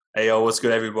Hey, yo, what's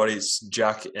good, everybody? It's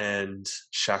Jack and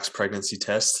Shaq's pregnancy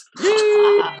test.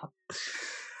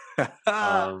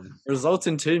 Results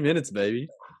in 2 minutes, baby.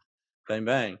 Bang,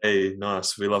 bang. Hey,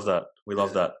 nice. We love that. We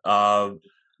love that.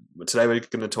 Today we're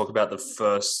going to talk about the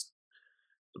first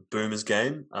Boomers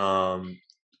game.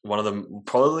 One of them,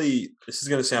 probably, this is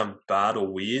going to sound bad or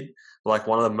weird, but like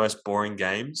one of the most boring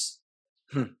games.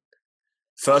 Boring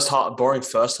first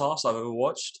halves I've ever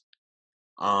watched.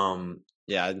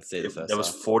 Yeah, I didn't see the first. There was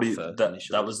 40.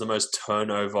 That was the most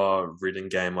turnover-ridden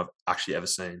game I've actually ever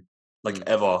seen,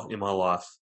 ever in my life.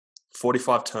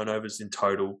 45 turnovers in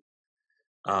total,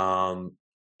 and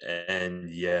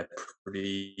yeah,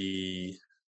 pretty.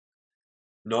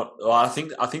 Not. Well, I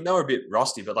think they were a bit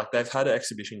rusty, but like they've had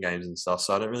exhibition games and stuff,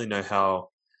 so I don't really know how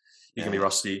you can be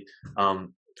rusty.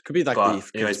 It could be like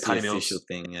anyways, Paddy Mills official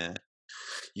thing.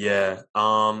 Yeah.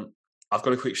 I've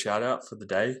got a quick shout out for the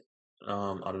day.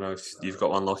 I don't know if you've got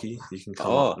one, Lockie. You can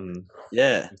come up and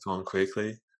come on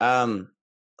quickly. I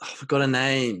forgot a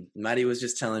name. Maddie was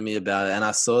just telling me about it, and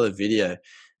I saw the video.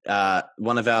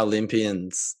 One of our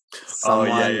Olympians.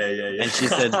 Yeah. And she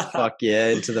said, "Fuck yeah"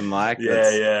 into the mic.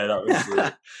 Yeah, that was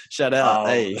good. Shout out,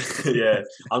 hey. Yeah,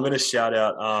 I'm gonna shout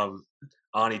out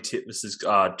Arnie Titmus's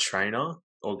trainer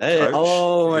or coach.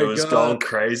 Oh my was God. Going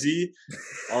crazy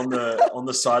on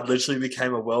the side. Literally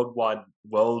became a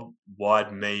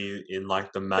worldwide meme in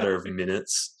like the matter of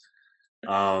minutes.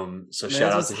 So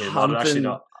shout out to him. I don't actually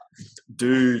know,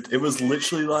 dude. It was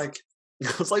literally like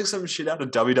some shit out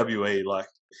of WWE.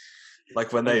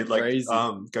 Like when they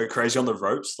go crazy on the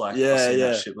ropes. Like I've seen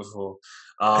that shit before.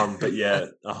 But yeah,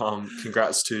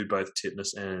 congrats to both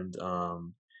Titmus and I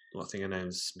think her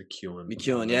name's McEwen.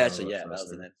 That was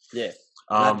the name. Yeah.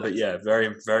 But yeah,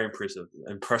 very, very impressive.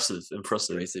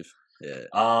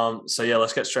 Yeah. So yeah,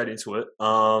 let's get straight into it.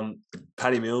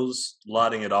 Paddy Mills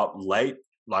lighting it up late,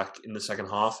 like in the second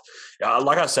half. Yeah,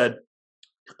 like I said,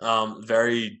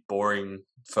 very boring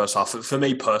first half for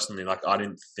me personally. Like I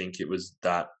didn't think it was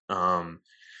that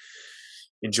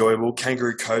enjoyable.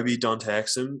 Kangaroo Kobe, Dante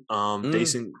Exum,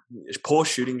 decent, poor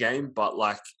shooting game, but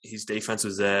like his defense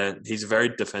was there. He's a very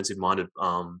defensive minded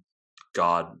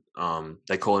guard.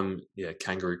 They call him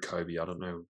Kangaroo Kobe. I don't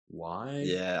know why.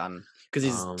 Yeah, because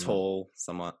he's tall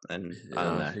somewhat, and I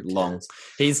don't know, long.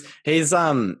 He's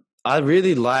I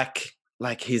really like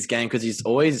his game because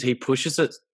he pushes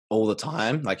it all the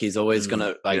time. Like he's always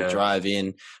gonna drive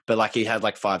in, but like he had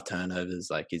like 5 turnovers.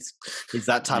 Like he's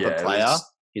that type of player.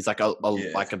 He's like a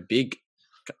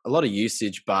lot of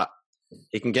usage, but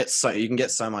you can get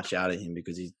so much out of him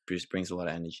because he just brings a lot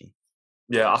of energy.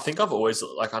 Yeah, I think I've always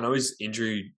I know he's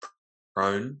injury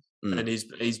prone, and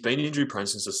he's been injury prone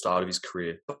since the start of his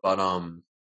career. But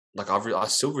I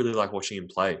still really like watching him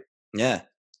play. Yeah,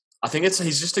 I think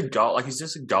he's just a go. Like he's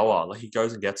just a goer. Like he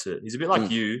goes and gets it. He's a bit like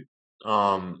you.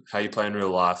 How you play in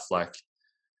real life. Like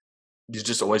you're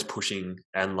just always pushing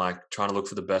and like trying to look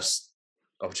for the best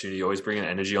opportunity. Always bringing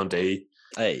energy on D.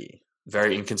 Hey,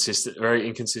 very inconsistent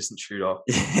shooter.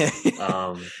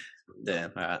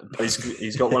 Damn, all right.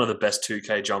 He's got one of the best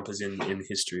 2K jumpers in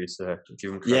history, so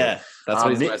give him credit. Yeah, that's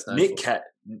what he's most known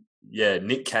for.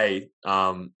 Nick K.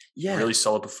 Really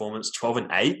solid performance. 12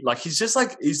 and 8. Like he's just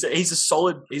like he's a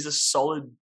solid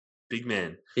big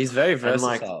man. He's very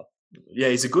versatile.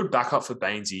 He's a good backup for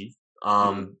Bainesy.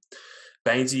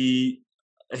 Bainesy,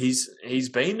 he's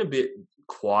been a bit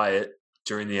quiet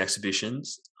during the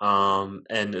exhibitions,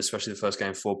 and especially the first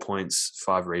game, 4 points,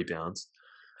 5 rebounds.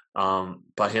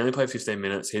 But he only played 15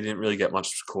 minutes. He didn't really get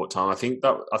much court time. I think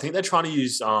they're trying to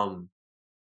use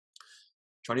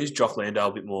Jock Landale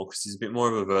a bit more because he's a bit more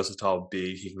of a versatile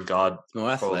big. He can guard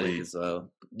more athletic as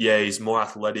well. Yeah, he's more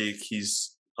athletic.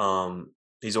 He's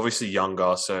obviously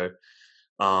younger, so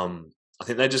I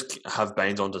think they just have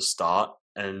Baines on to start,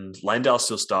 and Landale's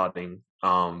still starting.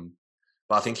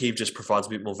 But I think he just provides a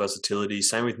bit more versatility.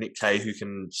 Same with Nick Kay, who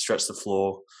can stretch the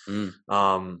floor.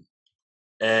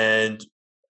 And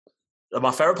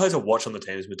my favorite player to watch on the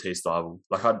team is Matisse Thybulle.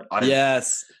 Like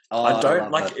yes, I don't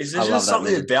like. Is there just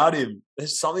something about him?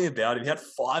 There's something about him. He had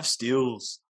 5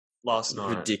 steals last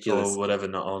night, ridiculous, or whatever,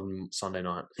 on Sunday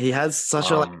night. He has such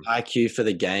a IQ for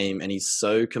the game, and he's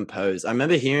so composed. I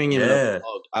remember hearing him in a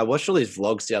vlog. I watched all his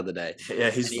vlogs the other day.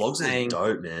 Yeah, his vlogs are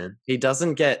dope, man. He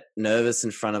doesn't get nervous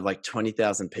in front of like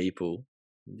 20,000 people.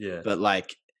 Yeah, but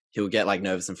like he'll get like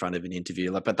nervous in front of an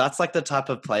interview. Like, but that's like the type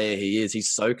of player he is.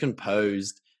 He's so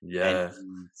composed. Yeah.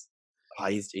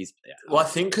 He's well, I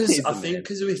think because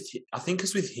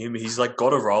with him, he's like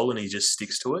got a role and he just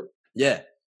sticks to it. Yeah.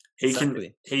 He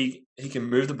can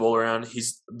move the ball around.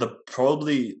 He's the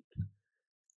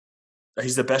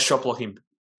best shot blocking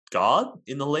guard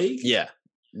in the league. Yeah.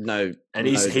 and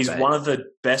he's one of the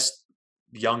best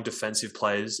young defensive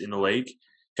players in the league.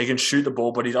 He can shoot the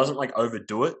ball, but he doesn't like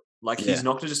overdo it. Like he's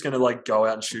not just going to like go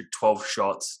out and shoot 12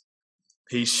 shots.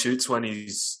 He shoots when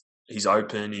he's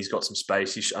open. He's got some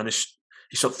space. He shot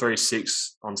 3-6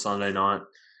 on Sunday night.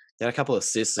 He had a couple of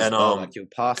assists as well. Like he'll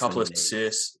pass. A couple of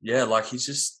assists. Yeah, like he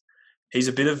does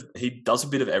a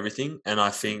bit of everything, and I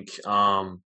think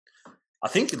learning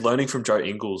from Joe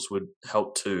Ingles would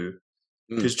help too,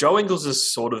 because Joe Ingles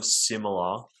is sort of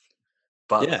similar,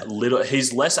 but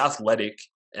he's less athletic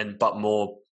but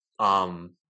more.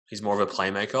 He's more of a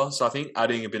playmaker. So I think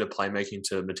adding a bit of playmaking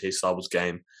to Matisse Thybulle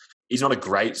game. He's not a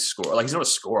great scorer. Like he's not a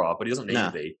scorer, but he doesn't need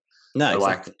to be. No, so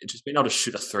exactly. Like just being able to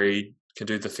shoot a three can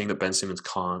do the thing that Ben Simmons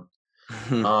can't.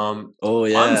 Oh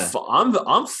yeah,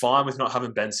 I'm fine with not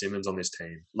having Ben Simmons on this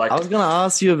team. Like I was going to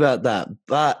ask you about that,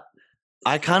 but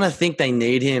I kind of think they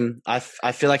need him. I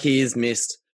feel like he is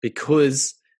missed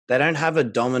because they don't have a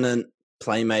dominant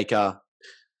playmaker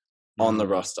on the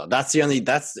roster. That's the only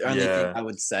thing I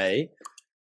would say.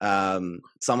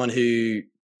 Someone who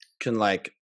can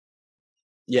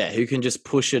who can just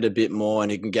push it a bit more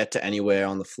and who can get to anywhere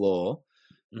on the floor.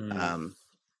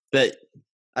 But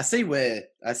I see where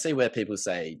people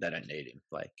say they don't need him.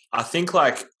 I think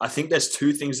there's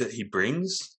two things that he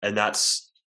brings, and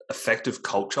that's effective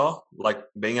culture, like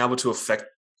being able to affect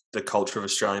the culture of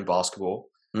Australian basketball.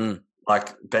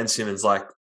 Like Ben Simmons, like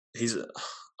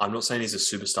I'm not saying he's a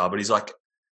superstar, but he's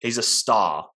a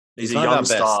star. He's a young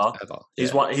star.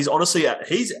 He's honestly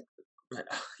he's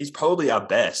probably our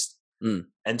best.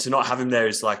 And to not have him there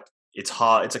is like it's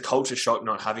hard. It's a culture shock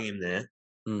not having him there.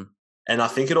 And I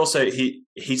think it also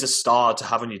he's a star to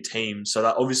have on your team, so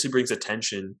that obviously brings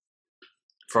attention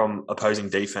from opposing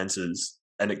defenses,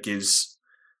 and it gives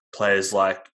players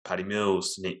like Patty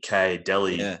Mills, Nick Kay,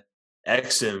 Delly,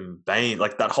 Exum, Bain,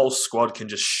 like that whole squad can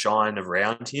just shine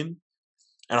around him.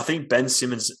 And I think Ben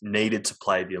Simmons needed to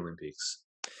play the Olympics.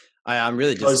 I'm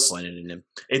really disappointed in him.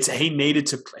 He needed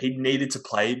to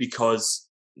play because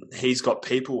he's got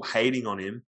people hating on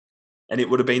him, and it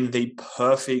would have been the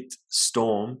perfect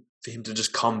storm for him to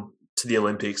just come to the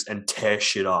Olympics and tear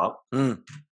shit up. Everyone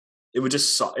would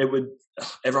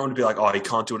be like, "Oh, he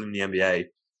can't do it in the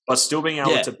NBA," but still being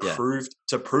able to prove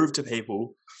to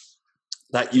people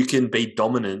that you can be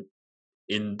dominant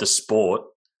in the sport.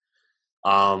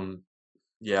 I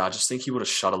just think he would have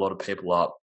shut a lot of people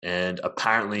up. And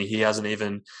apparently he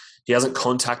hasn't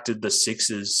contacted the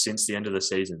Sixers since the end of the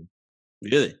season.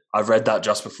 Really? I've read that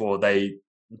just before. They've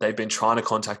been trying to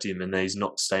contact him and he's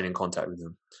not staying in contact with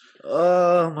them.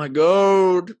 Oh my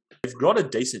God. They've got a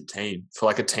decent team for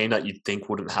like a team that you'd think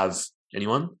wouldn't have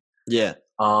anyone. Yeah.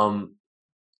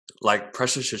 Like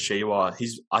Precious Achiuwa,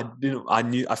 I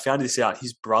found this out.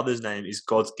 His brother's name is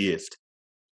God's Gift.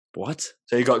 What?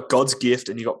 So you got God's Gift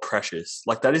and you got Precious.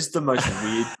 Like that is the most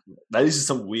weird. That is just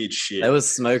some weird shit. They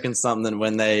was smoking something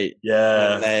when they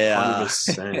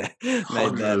 100%.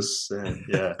 100%.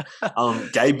 Yeah.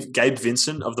 Gabe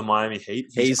Vincent of the Miami Heat.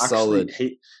 He's solid.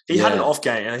 He had an off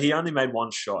game and he only made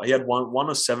one shot. He had one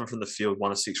of 7 from the field, 1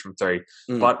 of 6 from 3.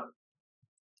 But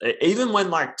even when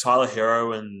like Tyler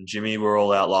Hero and Jimmy were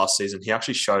all out last season, he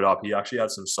actually showed up. He actually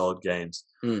had some solid games.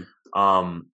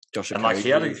 Josh and like he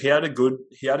had Josh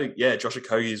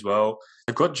Okogie as well.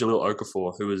 They've got Jahlil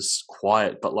Okafor, who is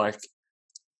quiet, but like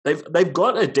they've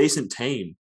got a decent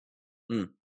team.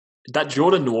 That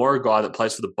Jordan Nwora guy that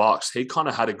plays for the Bucks, he kind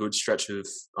of had a good stretch of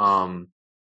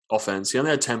offense. He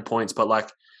only had 10 points, but like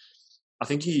I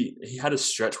think he had a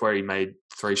stretch where he made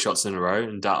 3 shots in a row.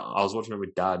 And I was watching it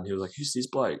with Dad, and he was like, "Who's this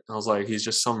bloke?" And I was like, "He's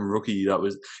just some rookie that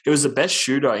was." He was the best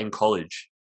shooter in college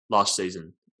last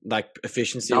season. Like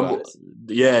efficiency number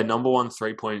 1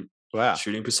 3-point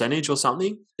shooting percentage or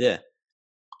something. Yeah.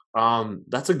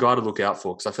 That's a guy to look out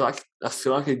for, because I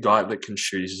feel like a guy that can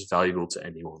shoot is just valuable to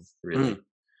anyone, really.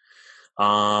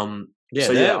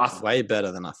 Way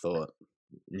better than I thought.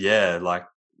 Yeah, like,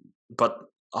 but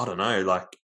I don't know,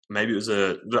 like maybe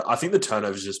I think the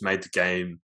turnovers just made the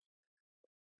game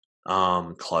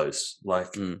close.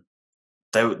 Like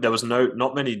there was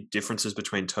not many differences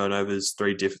between turnovers,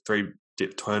 three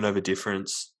turnover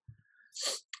difference.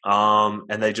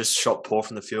 And they just shot poor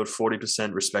from the field,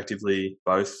 40% respectively,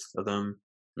 both of them.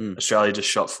 Australia just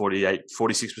shot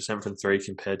 46% from 3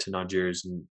 compared to Nigeria's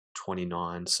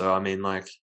 29. So I mean, like,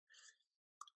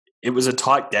 it was a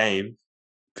tight game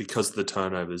because of the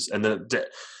turnovers. And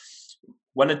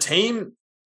when a team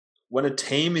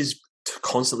is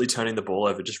constantly turning the ball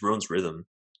over, it just ruins rhythm.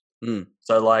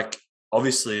 So like,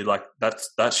 obviously, like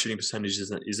that shooting percentage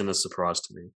isn't a surprise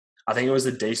to me. I think it was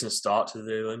a decent start to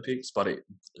the Olympics, but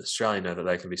Australia know that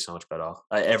they can be so much better.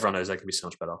 Everyone knows they can be so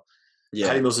much better.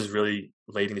 Paddy Mills is really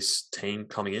leading this team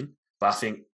coming in, but I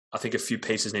think a few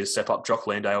pieces need to step up. Jock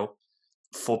Landale,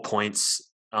 4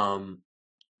 points, and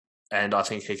I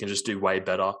think he can just do way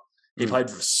better. He played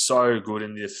so good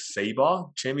in the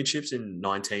FIBA championships in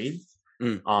 19.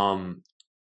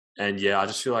 And yeah, I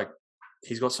just feel like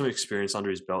he's got some experience under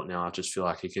his belt now. I just feel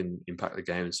like he can impact the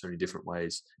game in so many different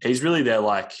ways. He's really their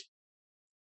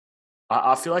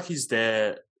I feel like he's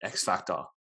their X factor.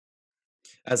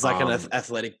 As like an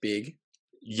athletic big.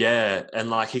 Yeah, and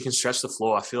like he can stretch the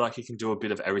floor. I feel like he can do a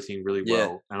bit of everything really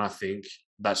well. And I think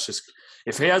that's just,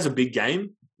 if he has a big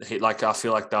game, I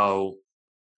feel like they'll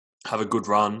have a good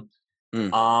run.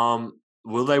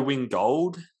 Will they win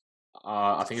gold?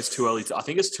 I think it's too early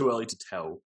to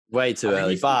tell. Way too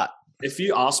early. But if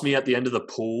you ask me at the end of the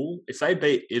pool, if they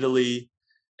beat Italy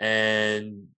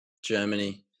and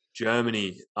Germany,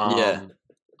 I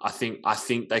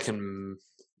think they can.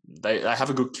 They have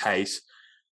a good case,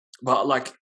 but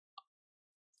like,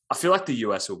 I feel like the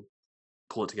US will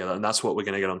pull it together, and that's what we're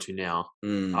going to get onto now.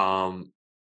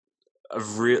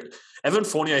 Evan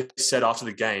Fournier said after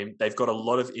the game they've got a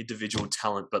lot of individual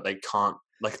talent, but they can't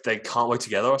work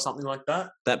together or something like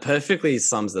that. That perfectly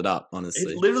sums it up,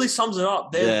 honestly. It literally sums it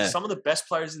up. They're some of the best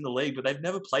players in the league, but they've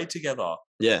never played together.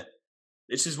 Yeah.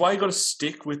 It's just why you got to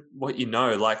stick with what you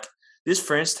know. Like, this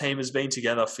France team has been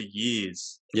together for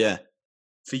years. Yeah.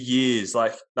 For years.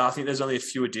 Like, I think there's only a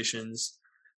few additions.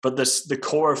 But the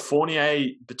core of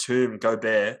Fournier, Batum,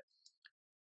 Gobert,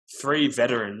 3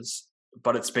 veterans,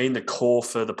 but it's been the core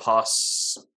for the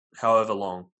past however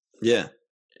long. Yeah.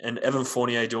 And Evan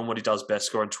Fournier doing what he does best,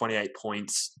 scoring 28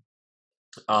 points.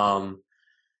 And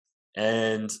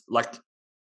like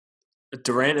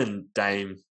Durant and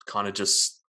Dame kind of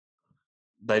just,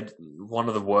 one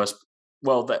of the worst.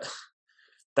 Well,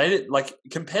 they like,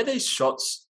 compare these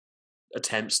shots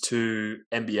attempts to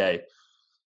NBA.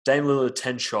 Dame Lillard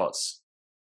 10 shots,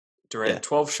 Durant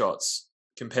 12 shots,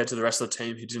 compared to the rest of the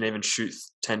team who didn't even shoot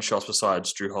 10 shots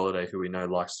besides Drew Holiday, who we know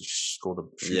likes to score the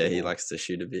shoot. Yeah, he likes to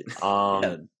shoot a bit.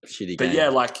 Shitty but game. Yeah,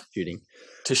 like shooting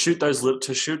to shoot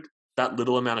that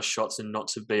little amount of shots and not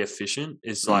to be efficient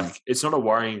is like, it's not a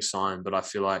worrying sign, but I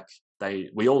feel like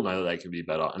we all know that they can be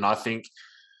better. And I think,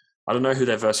 I don't know who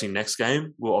they're versing next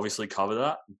game. We'll obviously cover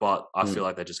that, but I feel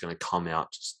like they're just going to come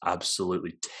out, just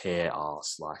absolutely tear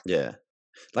ass.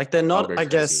 Like they're not, I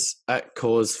guess, at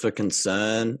cause for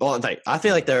concern. Well, I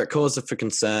feel like they're at cause for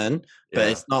concern, but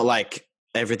it's not like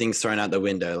everything's thrown out the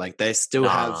window. Like they still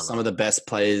have some of the best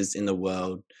players in the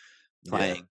world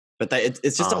playing. Yeah. But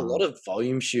it's just a lot of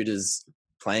volume shooters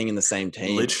playing in the same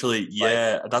team. Literally,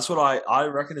 that's what I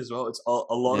reckon as well. It's a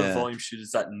lot of volume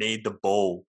shooters that need the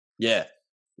ball. Yeah.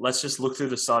 Let's just look through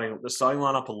the starting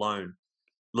lineup alone.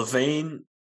 Levine,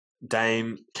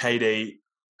 Dame, KD,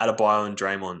 Adebayo, and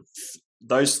Draymond.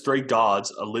 Those 3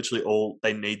 guards are literally all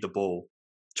they need the ball.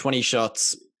 20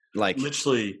 shots, like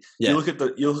literally. You look at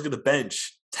the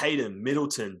bench: Tatum,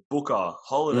 Middleton, Booker,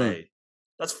 Holiday.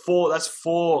 That's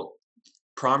 4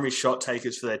 primary shot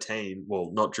takers for their team. Well,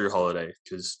 not Drew Holiday,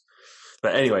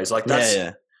 but anyways, like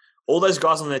that's all those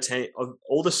guys on their team.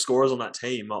 All the scorers on that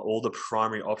team are all the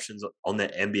primary options on their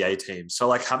NBA team. So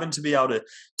like having to be able to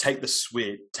take a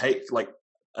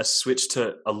switch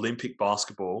to Olympic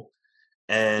basketball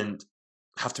and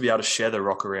have to be able to share the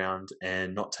rock around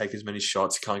and not take as many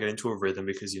shots. You can't get into a rhythm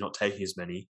because you're not taking as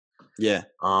many. Yeah.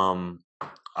 I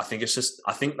think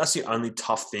that's the only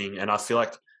tough thing. And I feel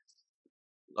like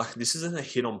this isn't a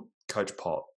hit on Coach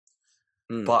Pop,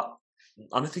 but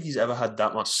I don't think he's ever had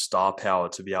that much star power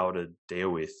to be able to deal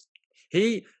with.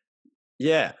 He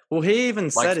even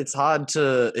said it's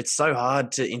so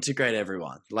hard to integrate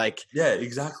everyone. Like, yeah,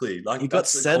 exactly. Like he got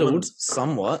settled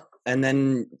somewhat, and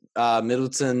then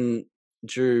Middleton,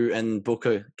 Drew, and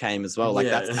Booker came as well. Like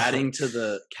that's adding to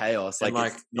the chaos. Like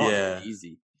it's not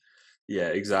easy. Yeah,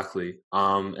 exactly.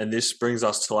 And this brings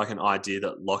us to like an idea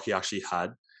that Lockie actually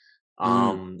had.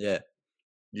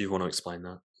 You want to explain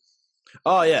that?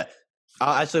 Oh yeah,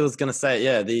 I actually was going to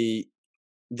say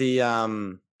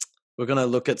we're going to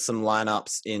look at some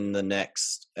lineups in the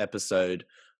next episode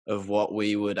of what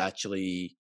we would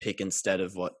actually pick instead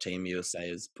of what Team USA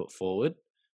has put forward.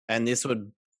 And this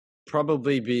would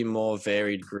probably be more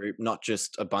varied group, not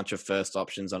just a bunch of first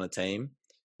options on a team.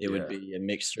 It would be a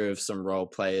mixture of some role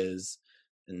players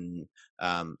and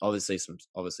obviously some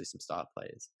star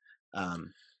players.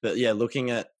 But yeah,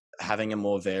 looking at having a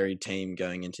more varied team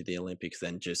going into the Olympics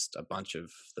than just a bunch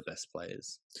of the best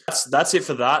players. That's it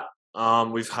for that.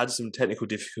 We've had some technical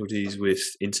difficulties with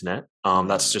internet.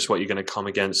 That's just what you're going to come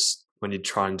against when you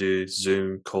try and do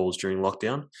Zoom calls during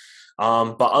lockdown.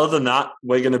 But other than that,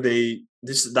 we're going to be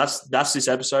that's this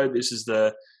episode. This is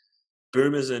the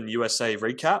Boomers and USA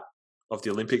recap of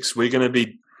the Olympics. We're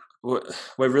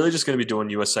really just going to be doing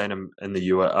USA and the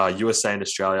USA and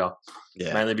Australia,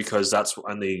 mainly because they're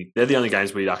the only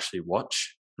games we actually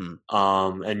watch.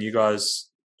 And you guys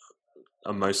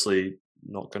are mostly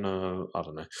not gonna. I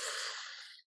don't know.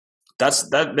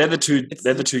 They're the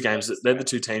two games. They're the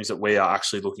two teams that we are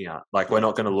actually looking at. Like we're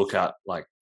not going to look at like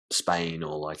Spain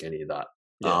or like any of that.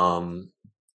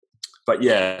 But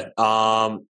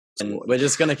and we're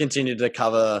just going to continue to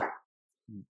cover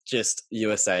just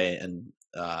USA and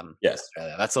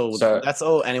Australia. That's all. That's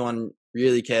all anyone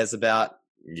really cares about.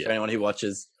 For anyone who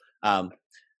watches.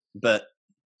 But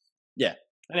yeah.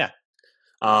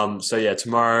 So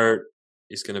tomorrow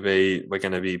is going to be, we're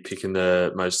going to be picking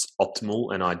the most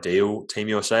optimal and ideal Team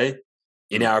USA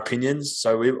in our opinions.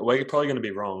 So we're probably going to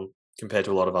be wrong compared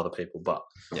to a lot of other people, but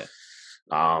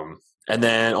and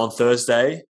then on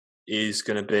Thursday is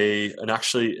going to be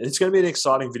it's going to be an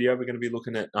exciting video. We're going to be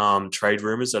looking at trade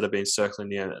rumors that have been circling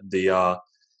the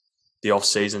off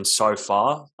season so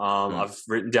far. I've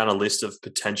written down a list of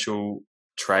potential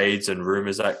trades and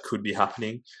rumors that could be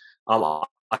happening. I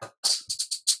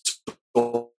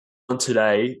saw one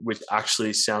today, which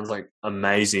actually sounds like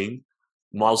amazing.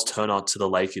 Miles Turner to the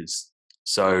Lakers.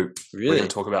 So we're going to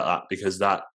talk about that because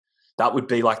that would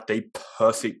be like the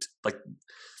perfect, like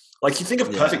you think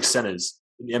of perfect centers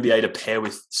in the NBA to pair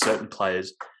with certain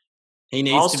players. He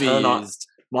needs to be used.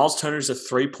 Miles Turner is a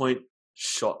 3-point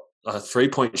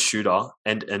shooter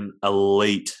and an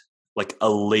elite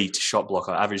shot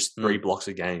blocker. Averaged 3 blocks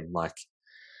a game.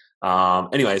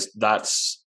 Anyways,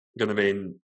 that's going to be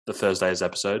in the Thursday's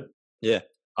episode. Yeah.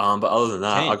 But other than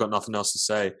that, I got nothing else to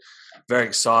say. Very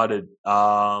excited.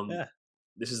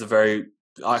 This is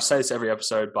I say this every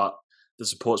episode, but the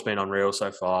support's been unreal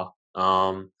so far.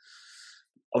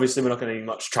 Obviously we're not getting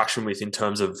much traction in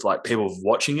terms of like people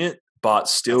watching it, but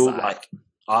still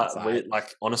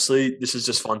honestly, this is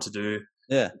just fun to do.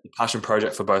 Yeah. The passion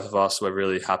project for both of us. We're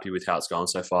really happy with how it's going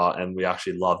so far and we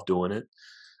actually love doing it.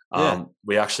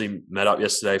 We actually met up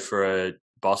yesterday for a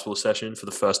basketball session for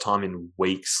the first time in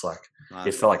weeks.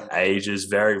 It felt like ages,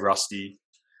 very rusty.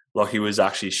 Lockie was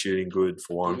actually shooting good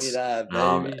for once. Give me that,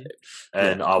 baby.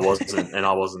 And I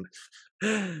wasn't.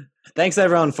 Thanks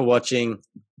everyone for watching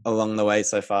along the way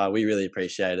so far. We really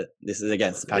appreciate it. This is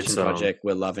against the passion project.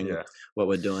 We're loving what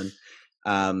we're doing.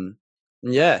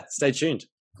 Stay tuned.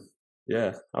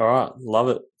 Yeah. All right. Love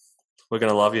it. We're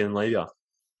going to love you and leave you.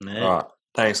 Man. All right.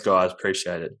 Thanks guys.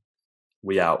 Appreciate it.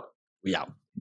 We out.